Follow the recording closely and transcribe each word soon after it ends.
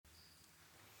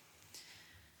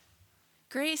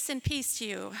Grace and peace to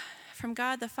you from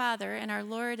God the Father and our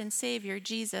Lord and Savior,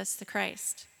 Jesus the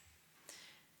Christ.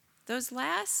 Those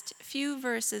last few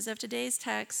verses of today's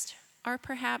text are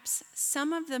perhaps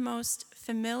some of the most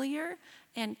familiar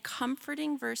and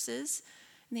comforting verses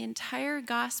in the entire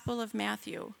Gospel of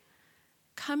Matthew.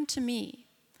 Come to me,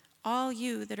 all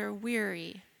you that are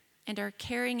weary and are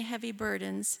carrying heavy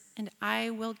burdens, and I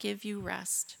will give you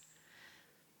rest.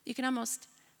 You can almost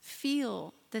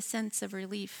feel the sense of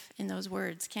relief in those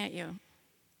words, can't you?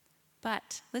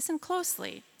 But listen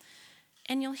closely,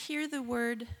 and you'll hear the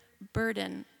word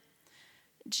burden.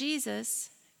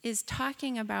 Jesus is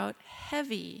talking about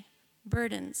heavy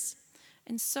burdens,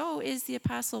 and so is the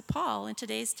Apostle Paul in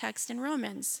today's text in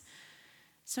Romans.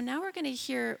 So now we're going to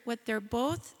hear what they're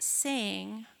both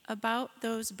saying about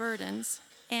those burdens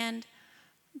and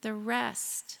the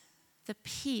rest, the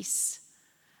peace,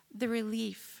 the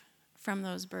relief from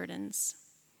those burdens.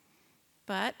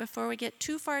 But before we get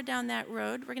too far down that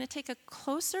road, we're going to take a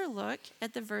closer look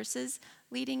at the verses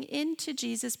leading into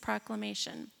Jesus'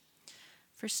 proclamation.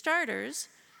 For starters,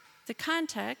 the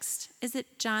context is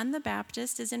that John the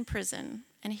Baptist is in prison,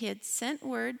 and he had sent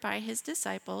word by his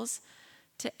disciples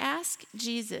to ask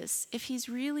Jesus if he's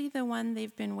really the one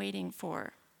they've been waiting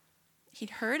for.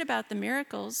 He'd heard about the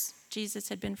miracles Jesus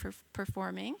had been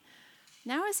performing.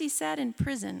 Now as he sat in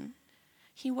prison,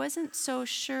 he wasn't so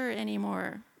sure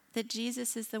anymore that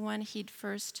Jesus is the one he'd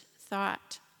first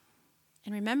thought.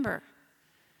 And remember,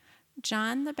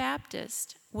 John the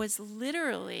Baptist was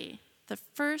literally the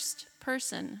first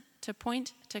person to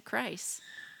point to Christ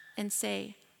and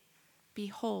say,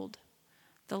 "Behold,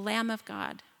 the Lamb of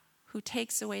God who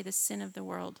takes away the sin of the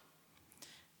world."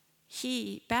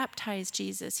 He baptized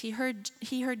Jesus. He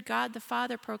heard God the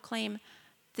Father proclaim,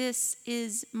 "This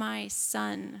is my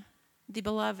Son, the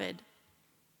beloved."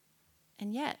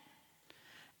 And yet,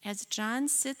 as John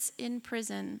sits in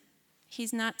prison,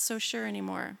 he's not so sure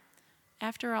anymore.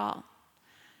 After all,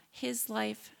 his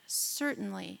life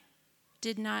certainly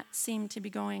did not seem to be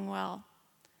going well.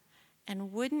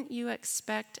 And wouldn't you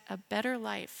expect a better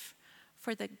life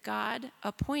for the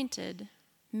God-appointed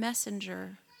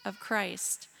messenger of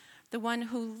Christ, the one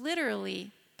who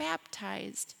literally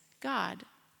baptized God?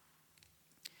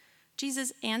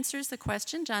 Jesus answers the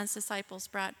question John's disciples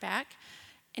brought back,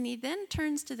 and he then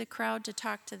turns to the crowd to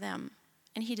talk to them,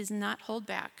 and he does not hold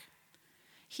back.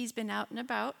 He's been out and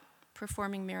about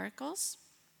performing miracles,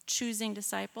 choosing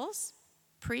disciples,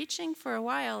 preaching for a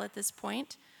while at this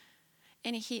point,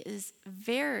 and he is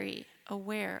very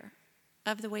aware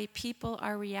of the way people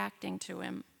are reacting to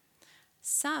him.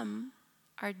 Some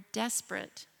are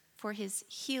desperate for his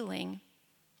healing,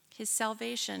 his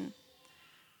salvation,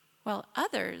 while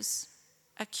others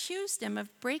accused him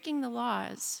of breaking the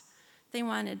laws. They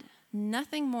wanted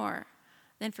nothing more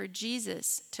than for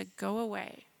Jesus to go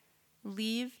away,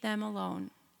 leave them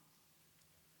alone.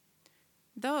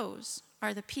 Those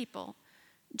are the people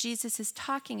Jesus is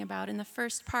talking about in the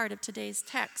first part of today's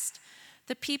text,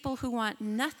 the people who want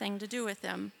nothing to do with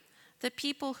him, the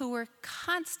people who were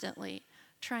constantly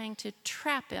trying to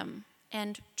trap him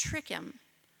and trick him.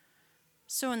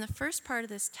 So in the first part of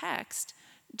this text,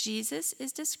 Jesus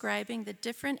is describing the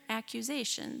different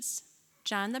accusations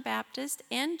John the Baptist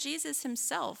and Jesus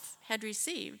himself had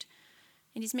received.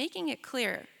 And he's making it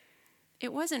clear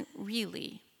it wasn't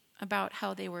really about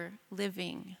how they were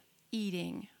living,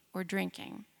 eating, or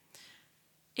drinking.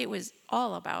 It was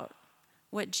all about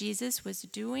what Jesus was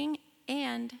doing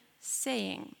and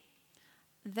saying.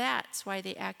 That's why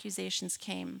the accusations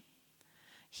came.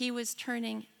 He was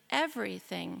turning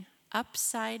everything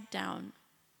upside down.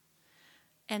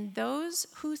 And those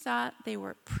who thought they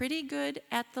were pretty good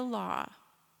at the law,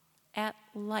 at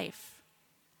life,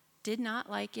 did not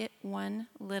like it one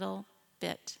little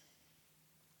bit.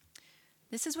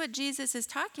 This is what Jesus is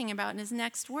talking about in his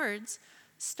next words,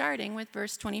 starting with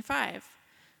verse 25.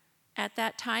 At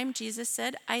that time, Jesus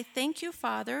said, "I thank you,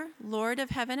 Father, Lord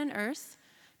of heaven and earth,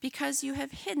 because you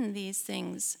have hidden these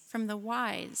things from the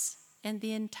wise and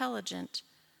the intelligent,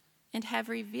 and have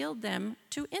revealed them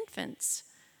to infants.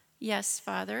 Yes,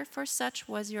 Father, for such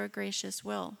was your gracious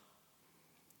will."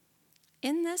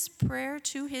 In this prayer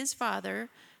to his Father,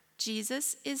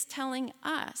 Jesus is telling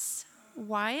us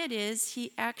why it is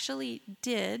he actually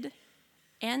did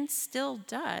and still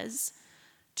does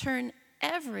turn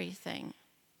everything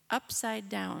upside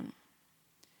down.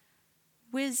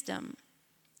 Wisdom,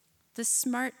 the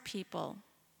smart people,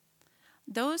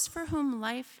 those for whom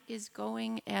life is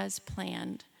going as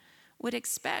planned, would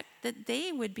expect that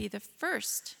they would be the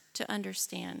first to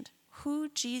understand who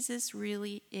Jesus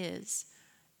really is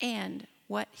and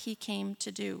what he came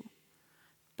to do.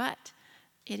 But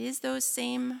It is those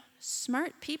same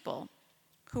smart people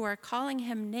who are calling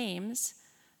him names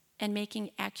and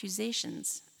making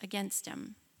accusations against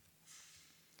him.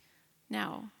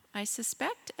 Now, I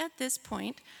suspect at this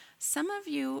point, some of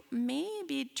you may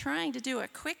be trying to do a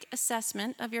quick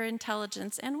assessment of your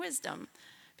intelligence and wisdom,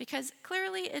 because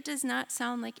clearly it does not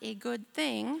sound like a good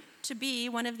thing to be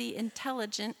one of the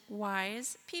intelligent,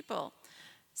 wise people,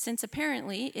 since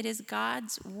apparently it is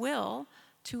God's will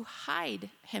to hide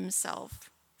himself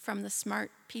from the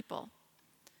smart people.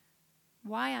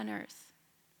 Why on earth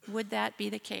would that be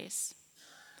the case?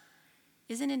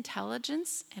 Isn't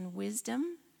intelligence and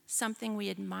wisdom something we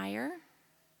admire,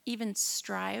 even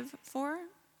strive for?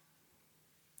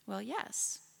 Well,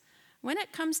 yes. When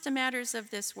it comes to matters of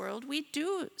this world, we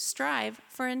do strive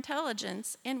for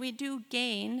intelligence, and we do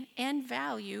gain and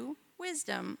value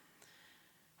wisdom.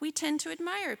 We tend to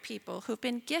admire people who've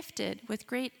been gifted with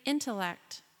great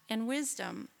intellect and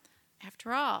wisdom.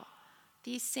 After all,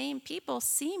 these same people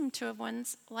seem to have won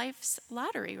life's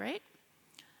lottery, right?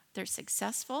 They're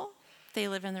successful, they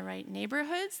live in the right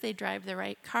neighborhoods, they drive the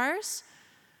right cars.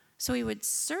 So we would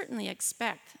certainly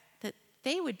expect that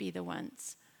they would be the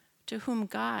ones to whom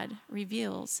God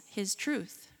reveals his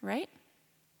truth, right?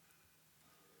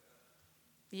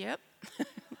 Yep.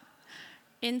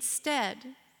 Instead,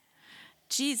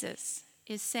 Jesus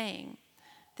is saying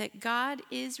that God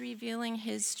is revealing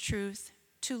his truth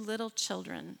to little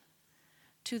children,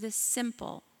 to the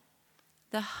simple,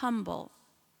 the humble,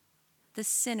 the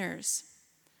sinners,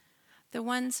 the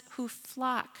ones who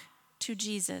flock to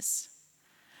Jesus,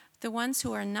 the ones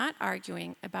who are not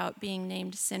arguing about being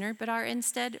named sinner, but are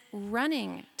instead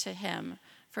running to him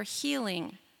for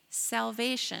healing,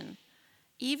 salvation,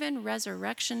 even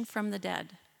resurrection from the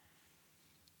dead.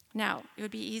 Now, it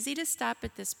would be easy to stop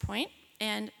at this point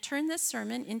and turn this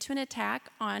sermon into an attack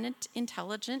on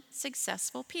intelligent,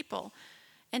 successful people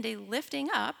and a lifting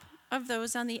up of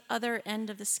those on the other end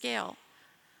of the scale.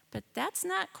 But that's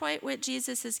not quite what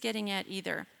Jesus is getting at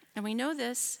either. And we know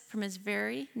this from his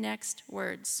very next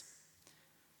words.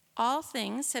 All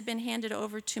things have been handed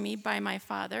over to me by my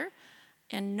Father,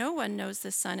 and no one knows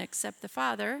the Son except the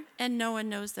Father, and no one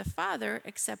knows the Father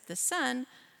except the Son,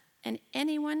 and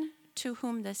anyone to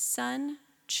whom the Son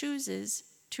chooses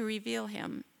to reveal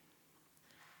him.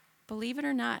 Believe it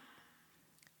or not,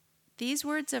 these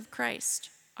words of Christ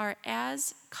are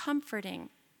as comforting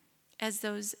as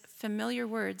those familiar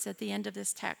words at the end of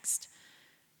this text,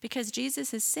 because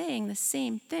Jesus is saying the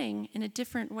same thing in a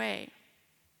different way.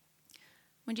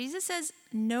 When Jesus says,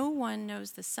 no one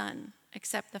knows the Son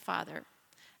except the Father,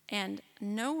 and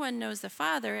no one knows the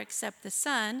Father except the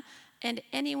Son, and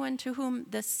anyone to whom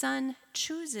the Son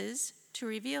chooses to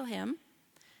reveal him,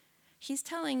 he's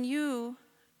telling you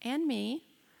and me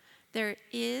there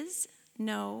is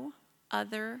no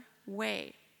other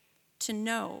way to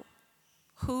know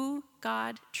who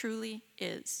God truly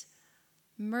is: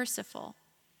 merciful,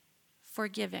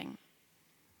 forgiving.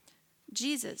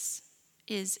 Jesus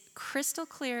is crystal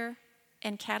clear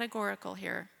and categorical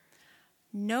here.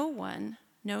 No one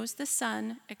knows the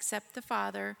Son except the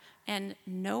Father, and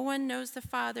no one knows the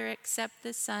Father except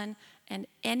the Son, and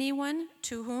anyone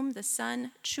to whom the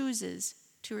Son chooses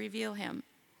to reveal him.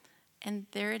 And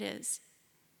there it is.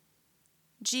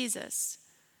 Jesus,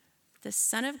 the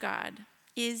Son of God,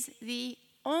 is the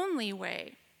only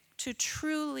way to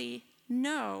truly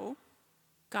know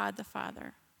God the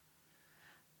Father.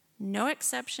 No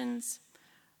exceptions,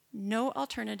 no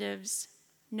alternatives,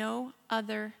 no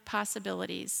other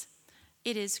possibilities.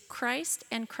 It is Christ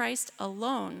and Christ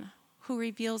alone who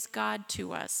reveals God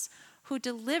to us, who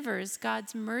delivers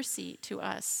God's mercy to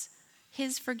us,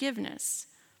 his forgiveness.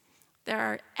 There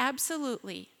are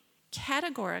absolutely,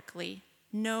 categorically,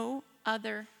 no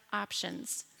other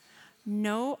options,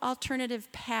 no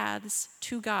alternative paths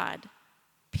to God,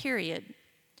 period.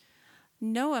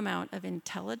 No amount of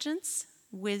intelligence,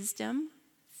 wisdom,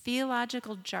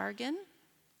 theological jargon,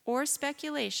 or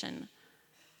speculation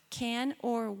can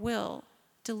or will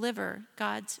deliver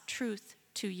God's truth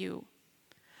to you.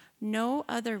 No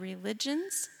other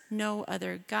religions, no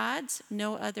other gods,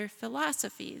 no other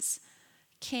philosophies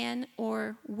can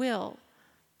or will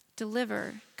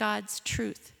deliver God's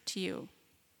truth to you.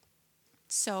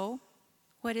 So,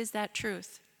 what is that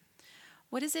truth?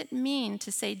 What does it mean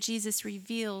to say Jesus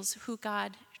reveals who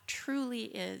God truly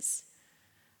is?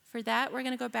 For that, we're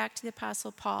going to go back to the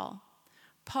Apostle Paul.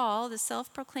 Paul, the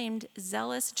self-proclaimed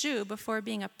zealous Jew before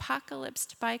being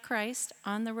apocalypsed by Christ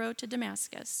on the road to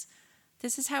Damascus.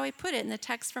 This is how he put it in the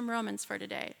text from Romans for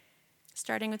today,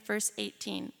 starting with verse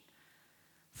 18.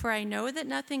 For I know that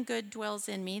nothing good dwells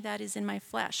in me, that is in my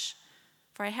flesh.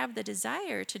 For I have the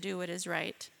desire to do what is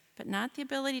right, but not the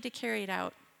ability to carry it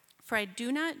out. For I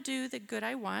do not do the good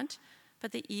I want,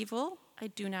 but the evil I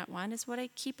do not want is what I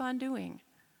keep on doing.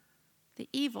 The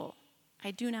evil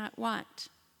I do not want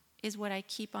is what I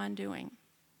keep on doing.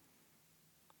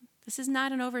 This is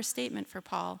not an overstatement for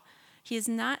Paul. He is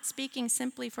not speaking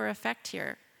simply for effect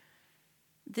here.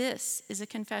 This is a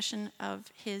confession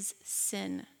of his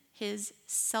sin, his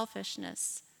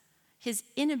selfishness, his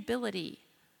inability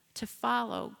to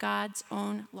follow God's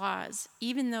own laws,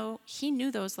 even though he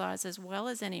knew those laws as well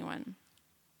as anyone.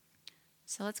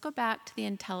 So let's go back to the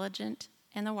intelligent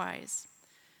and the wise.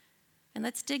 And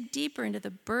let's dig deeper into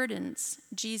the burdens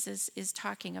Jesus is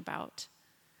talking about,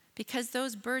 because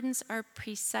those burdens are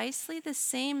precisely the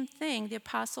same thing the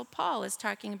Apostle Paul is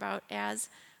talking about as,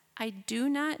 I do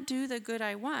not do the good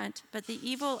I want, but the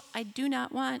evil I do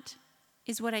not want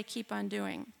is what I keep on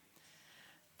doing.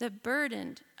 The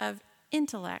burden of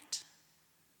intellect,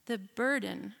 the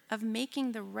burden of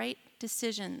making the right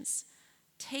decisions,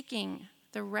 taking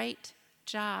the right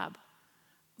job,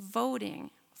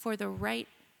 voting for the right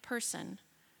person.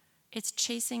 It's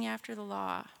chasing after the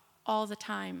law all the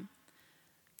time,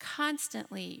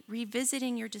 constantly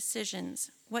revisiting your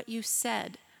decisions, what you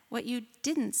said, what you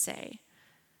didn't say.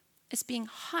 It's being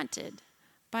haunted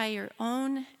by your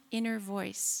own inner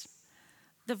voice,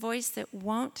 the voice that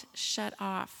won't shut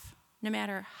off, no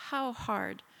matter how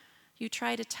hard you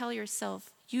try to tell yourself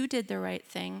you did the right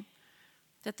thing,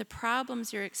 that the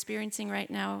problems you're experiencing right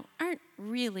now aren't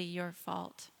really your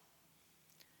fault.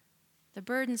 The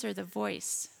burdens are the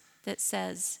voice that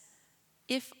says,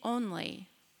 if only, ...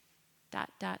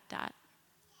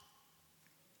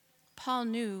 Paul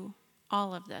knew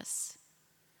all of this.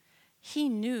 He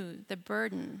knew the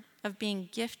burden of being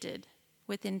gifted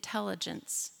with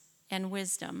intelligence and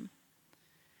wisdom.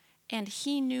 And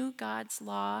he knew God's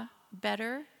law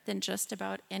better than just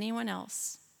about anyone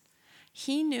else.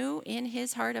 He knew in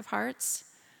his heart of hearts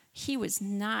he was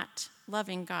not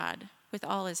loving God with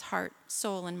all his heart,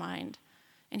 soul, and mind.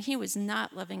 And he was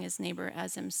not loving his neighbor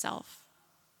as himself.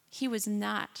 He was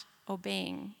not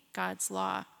obeying God's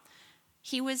law.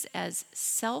 He was as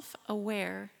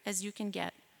self-aware as you can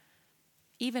get,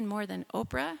 even more than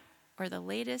Oprah or the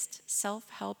latest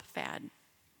self-help fad.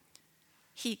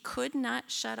 He could not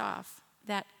shut off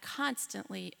that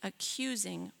constantly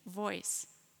accusing voice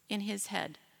in his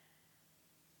head.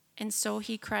 And so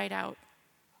he cried out,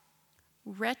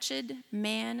 "Wretched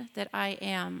man that I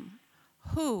am,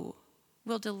 who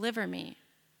will deliver me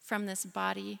from this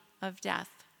body of death?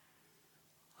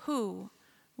 Who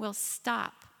will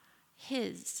stop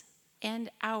his and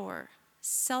our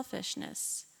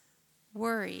selfishness,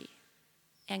 worry,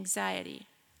 anxiety?"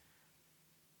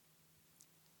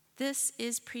 This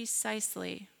is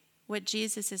precisely what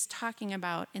Jesus is talking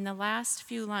about in the last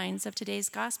few lines of today's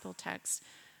gospel text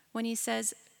when he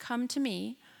says, "Come to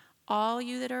me, all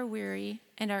you that are weary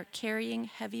and are carrying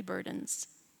heavy burdens."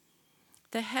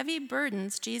 The heavy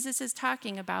burdens Jesus is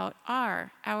talking about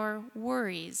are our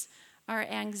worries, our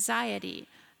anxiety,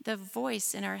 the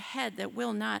voice in our head that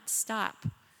will not stop,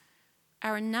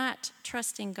 our not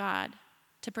trusting God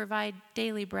to provide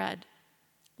daily bread,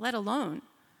 let alone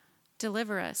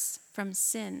deliver us from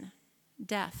sin,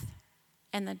 death,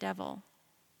 and the devil.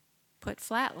 Put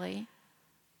flatly,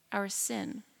 our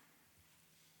sin.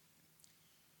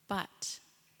 But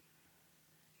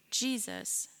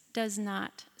Jesus does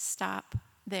not stop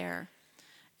there,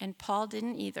 and Paul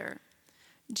didn't either.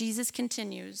 Jesus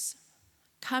continues,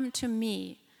 "Come to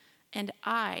me, and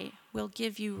I will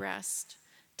give you rest.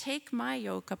 Take my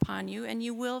yoke upon you, and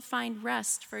you will find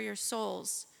rest for your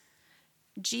souls."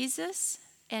 Jesus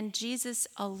and Jesus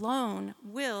alone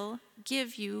will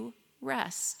give you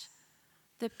rest,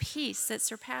 the peace that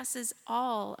surpasses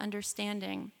all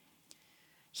understanding.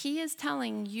 He is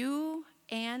telling you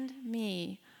and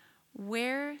me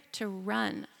where to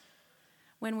run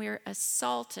when we're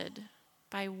assaulted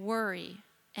by worry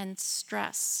and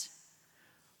stress.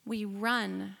 We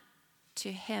run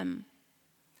to him.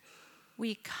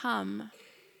 We come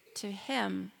to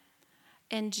him,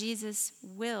 and Jesus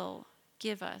will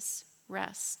give us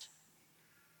rest.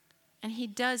 And he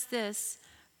does this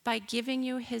by giving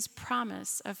you his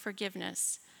promise of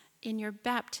forgiveness in your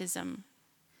baptism,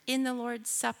 in the Lord's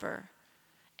Supper,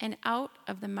 and out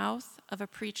of the mouth of a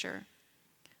preacher.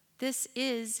 This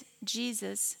is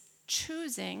Jesus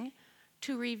choosing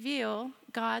to reveal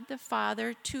God the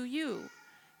Father to you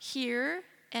here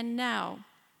and now,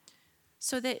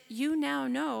 so that you now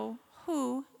know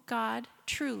who God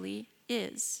truly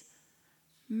is: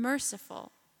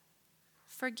 merciful,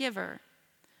 forgiver,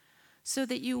 so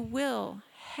that you will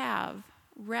have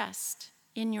rest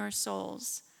in your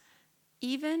souls,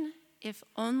 even if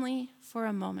only for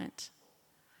a moment.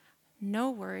 No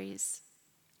worries,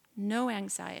 no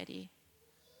anxiety,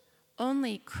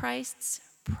 only Christ's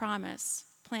promise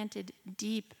planted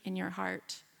deep in your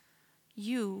heart.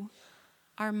 You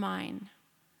are mine,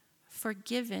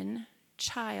 forgiven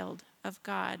child of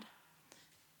God.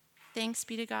 Thanks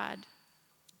be to God,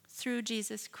 through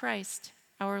Jesus Christ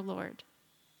our Lord.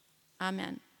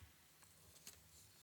 Amen.